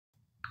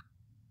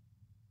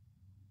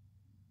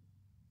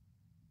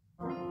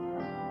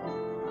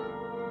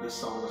This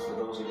song is for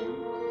those of you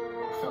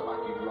who felt like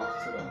you've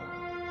lost it all.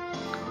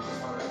 We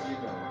just want to let you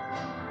know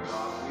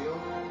God will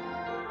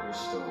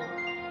restore.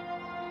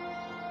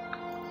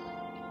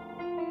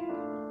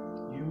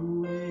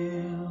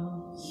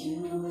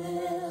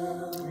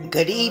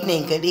 Good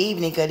evening, good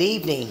evening, good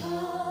evening.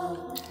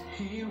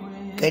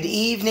 Good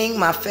evening,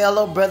 my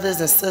fellow brothers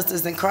and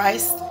sisters in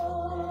Christ.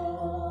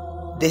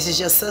 This is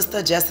your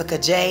sister, Jessica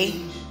J.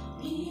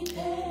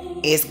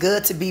 It's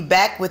good to be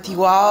back with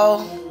you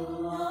all.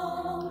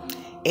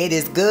 It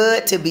is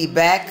good to be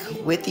back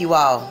with you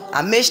all.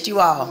 I missed you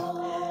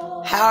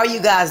all. How are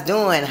you guys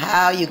doing?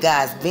 How you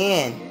guys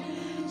been?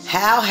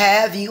 How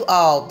have you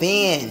all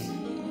been?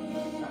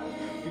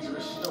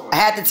 I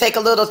had to take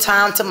a little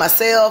time to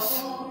myself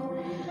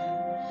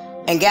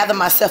and gather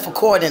myself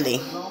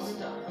accordingly.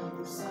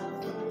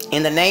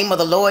 In the name of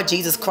the Lord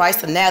Jesus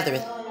Christ of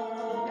Nazareth.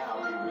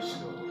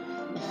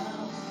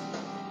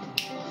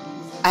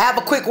 I have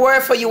a quick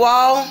word for you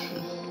all.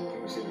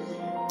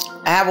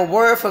 I have a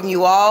word from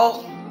you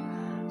all,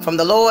 from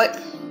the Lord.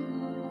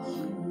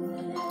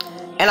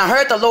 And I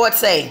heard the Lord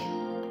say,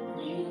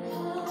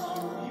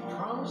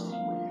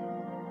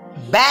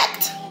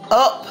 backed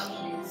up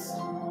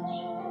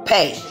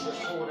pay.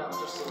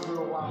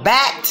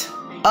 Backed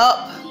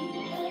up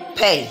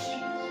pay.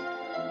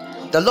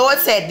 The Lord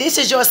said, this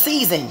is your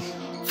season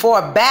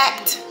for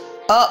backed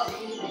up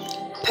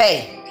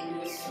pay.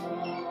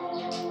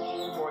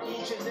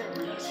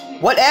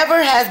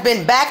 Whatever has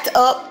been backed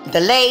up,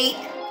 delayed,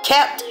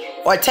 kept,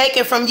 or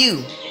taken from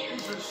you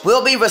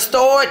will be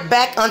restored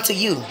back unto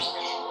you.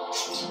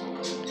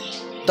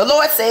 The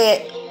Lord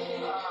said,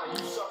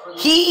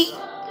 He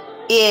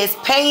is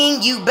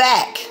paying you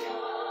back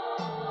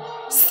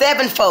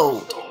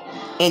sevenfold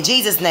in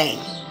Jesus' name.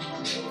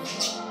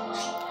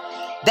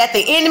 That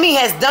the enemy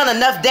has done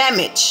enough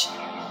damage.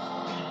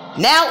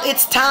 Now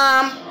it's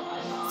time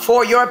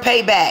for your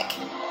payback.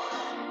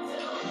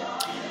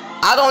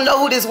 I don't know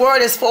who this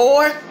word is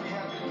for,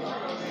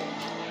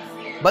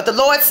 but the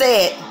Lord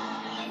said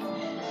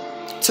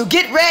to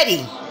get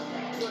ready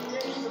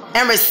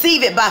and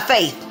receive it by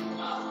faith.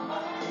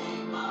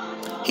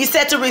 He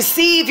said to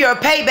receive your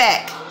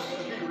payback.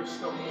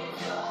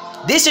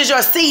 This is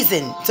your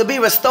season to be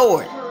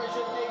restored.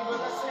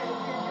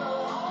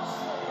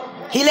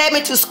 He led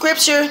me to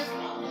scripture,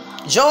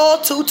 Joel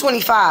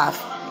 2:25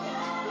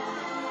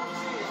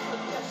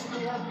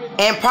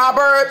 and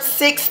Proverbs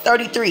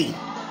 6:33.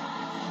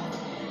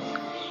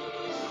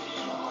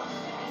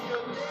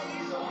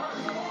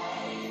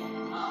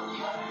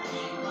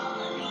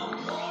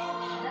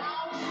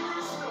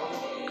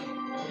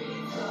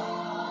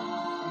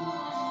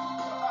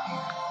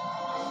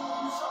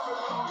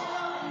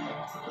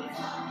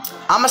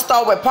 I'm going to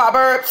start with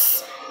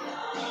Proverbs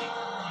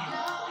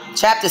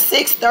chapter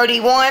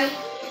 6:31.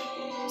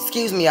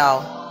 Excuse me,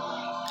 y'all.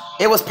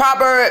 It was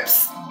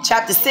Proverbs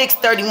chapter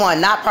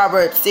 6:31, not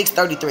Proverbs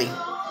 6:33.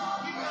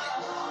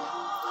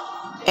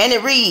 And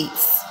it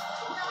reads,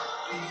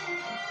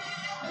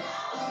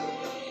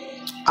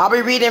 I'll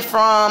be reading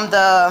from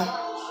the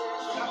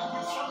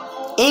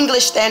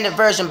English Standard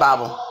Version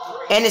Bible.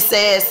 And it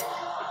says,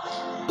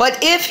 but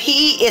if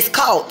he is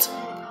caught,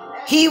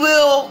 he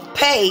will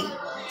pay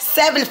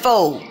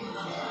sevenfold.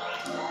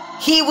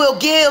 He will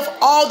give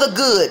all the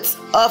goods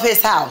of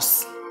his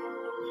house.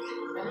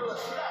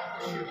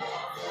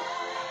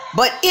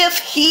 But if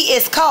he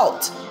is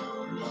caught,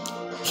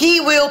 he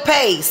will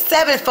pay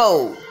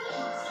sevenfold.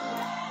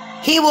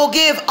 He will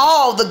give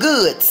all the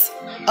goods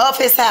of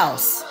his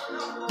house.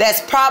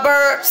 That's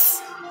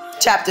Proverbs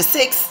chapter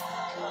 6,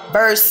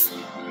 verse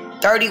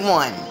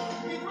 31.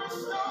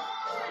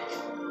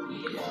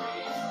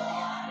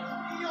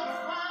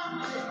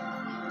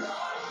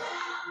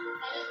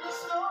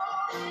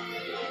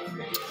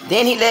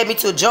 Then he led me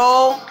to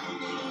Joel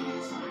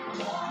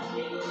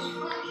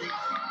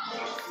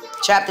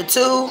chapter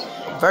 2,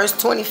 verse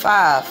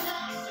 25.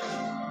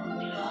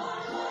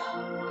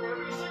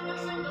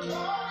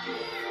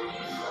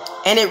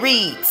 And it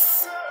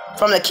reads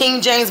from the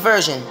King James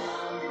Version,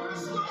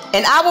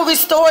 and I will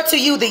restore to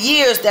you the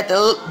years that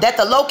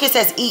the locust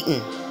has eaten,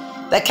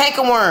 the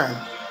cankerworm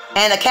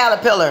and the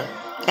caterpiller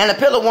and the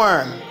pillar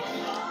worm,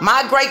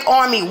 my great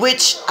army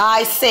which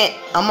I sent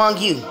among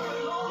you.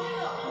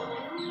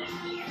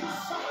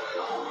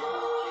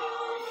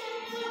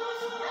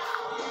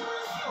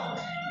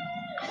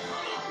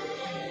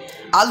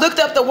 I looked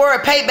up the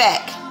word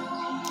payback,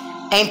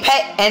 and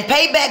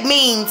payback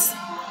means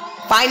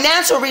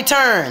financial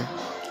return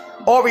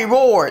or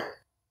reward,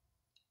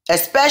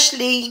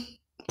 especially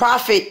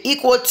profit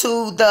equal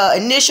to the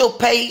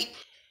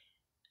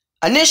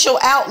initial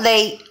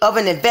outlay of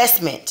an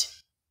investment.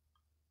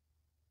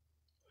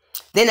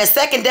 Then the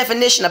second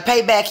definition of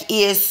payback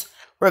is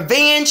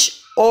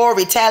revenge or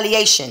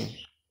retaliation.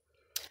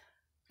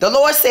 The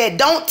Lord said,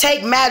 don't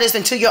take matters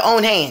into your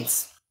own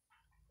hands.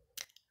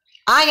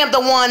 I am the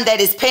one that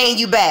is paying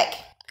you back.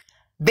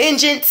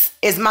 Vengeance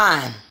is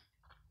mine,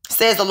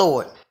 says the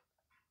Lord.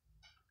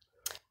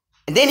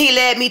 And then he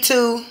led me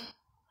to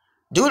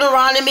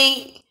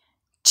Deuteronomy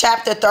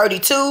chapter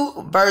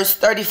 32, verse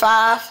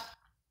 35.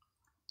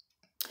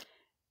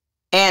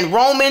 And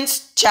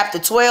Romans chapter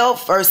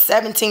 12, verse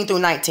 17 through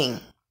 19.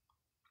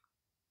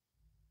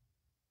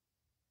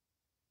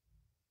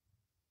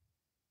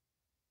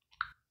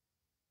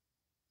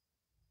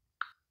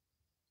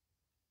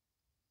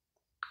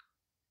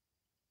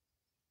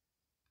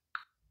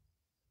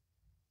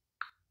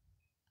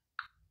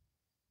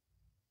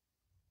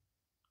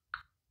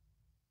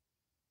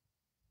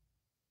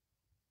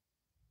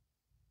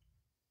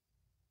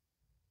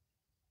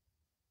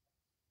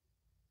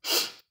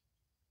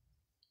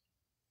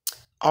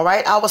 All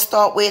right, I will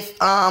start with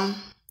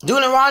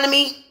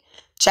Deuteronomy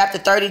chapter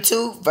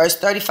 32, verse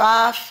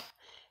 35.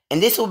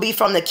 And this will be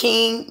from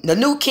the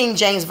New King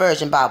James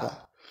Version Bible.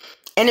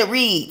 And it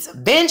reads,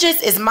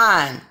 "Vengeance is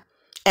mine,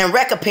 and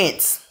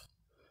recompense.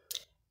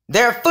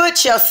 Their foot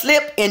shall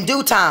slip in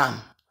due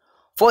time,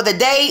 for the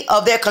day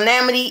of their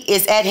calamity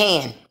is at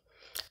hand,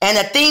 and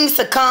the things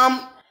to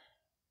come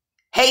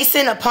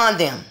hasten upon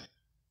them."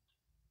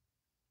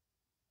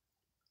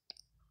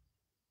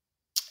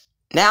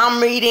 Now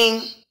I'm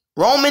reading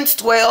Romans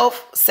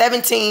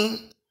chapter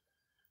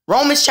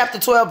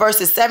 12,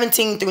 verses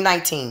 17 through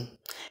 19.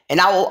 And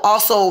I will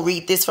also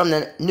read this from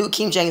the New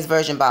King James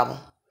Version Bible.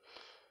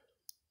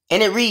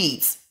 And it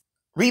reads,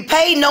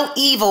 "Repay no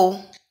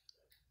evil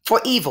for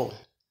evil.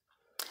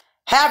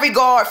 Have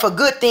regard for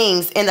good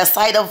things in the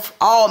sight of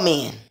all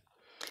men.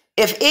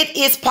 If it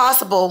is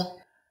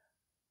possible,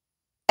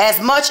 as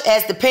much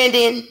as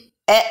depends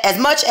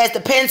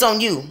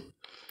on you,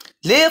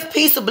 live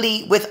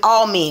peaceably with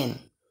all men.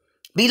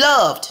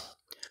 Beloved,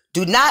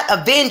 do not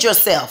avenge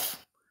yourself,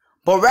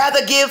 but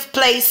rather give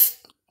place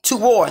to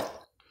war.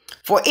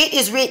 For it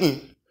is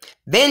written,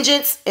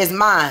 vengeance is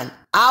mine,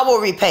 I will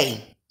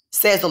repay,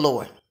 says the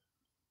Lord."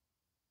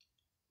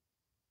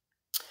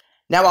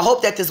 Now I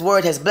hope that this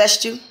word has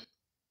blessed you.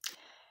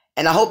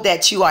 And I hope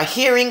that you are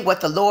hearing what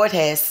the Lord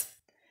has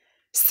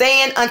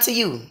saying unto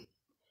you.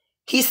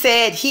 He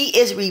said he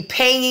is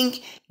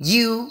repaying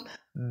you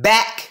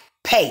back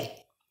pay.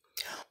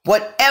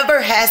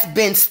 Whatever has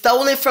been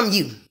stolen from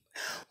you,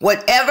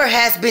 whatever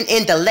has been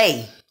in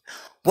delay,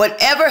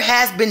 whatever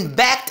has been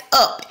backed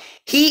up,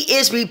 he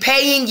is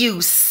repaying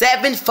you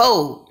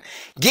sevenfold.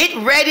 Get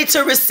ready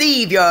to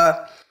receive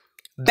your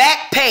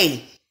back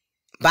pay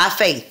by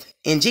faith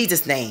in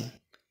Jesus' name.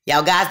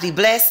 Y'all guys be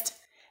blessed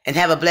and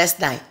have a blessed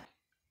night.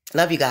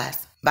 Love you guys.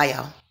 Bye,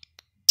 y'all.